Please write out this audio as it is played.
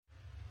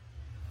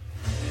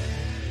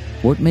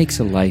What makes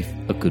a life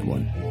a good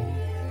one?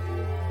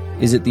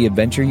 Is it the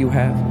adventure you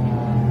have?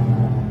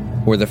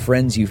 Or the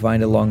friends you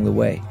find along the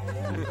way?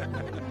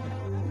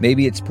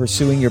 Maybe it's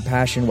pursuing your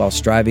passion while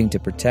striving to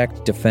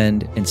protect,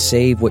 defend, and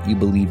save what you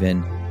believe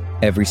in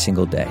every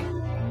single day.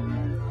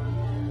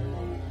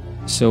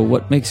 So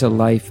what makes a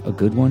life a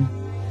good one?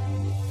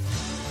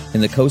 In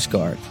the Coast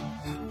Guard,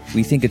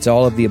 we think it's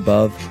all of the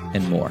above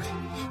and more.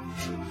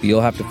 But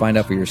you'll have to find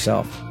out for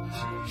yourself.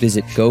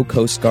 Visit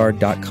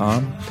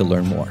gocoastguard.com to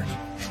learn more.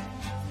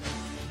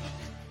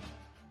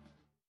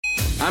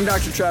 I'm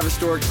Dr. Travis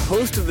Stork,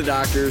 host of The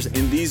Doctors,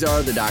 and these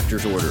are The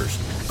Doctor's Orders.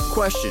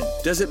 Question: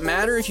 does it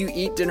matter if you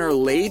eat dinner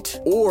late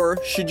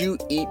or should you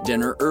eat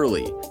dinner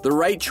early? The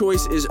right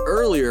choice is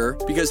earlier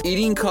because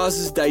eating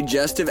causes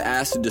digestive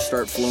acid to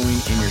start flowing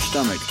in your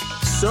stomach.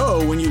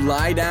 So when you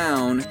lie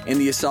down and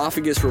the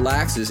esophagus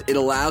relaxes, it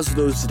allows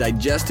those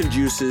digestive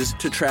juices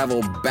to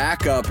travel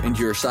back up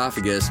into your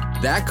esophagus.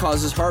 That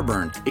causes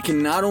heartburn. It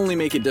can not only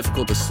make it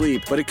difficult to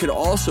sleep, but it could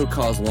also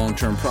cause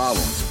long-term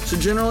problems. So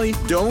generally,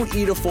 don't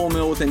eat a full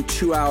meal within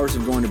 2 hours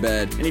of going to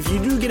bed. And if you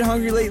do get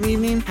hungry late in the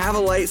evening, have a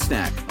light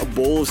snack, a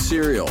bowl of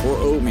cereal or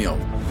oatmeal.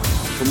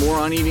 For more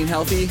on eating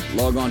healthy,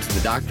 log on to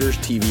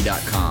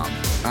thedoctorstv.com.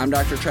 I'm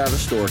Dr.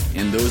 Travis Stork,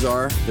 and those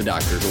are The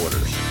Doctor's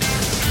Orders.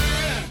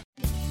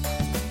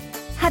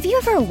 Have you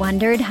ever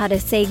wondered how to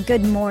say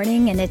good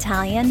morning in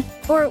Italian?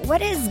 Or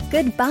what is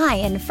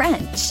goodbye in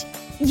French?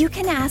 You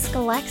can ask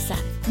Alexa.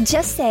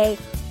 Just say,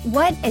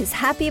 what is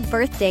happy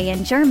birthday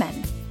in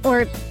German?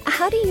 Or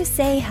how do you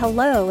say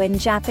hello in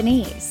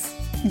Japanese?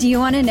 Do you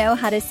want to know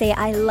how to say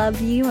I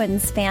love you in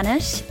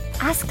Spanish?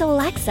 Ask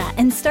Alexa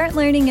and start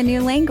learning a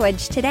new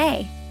language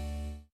today.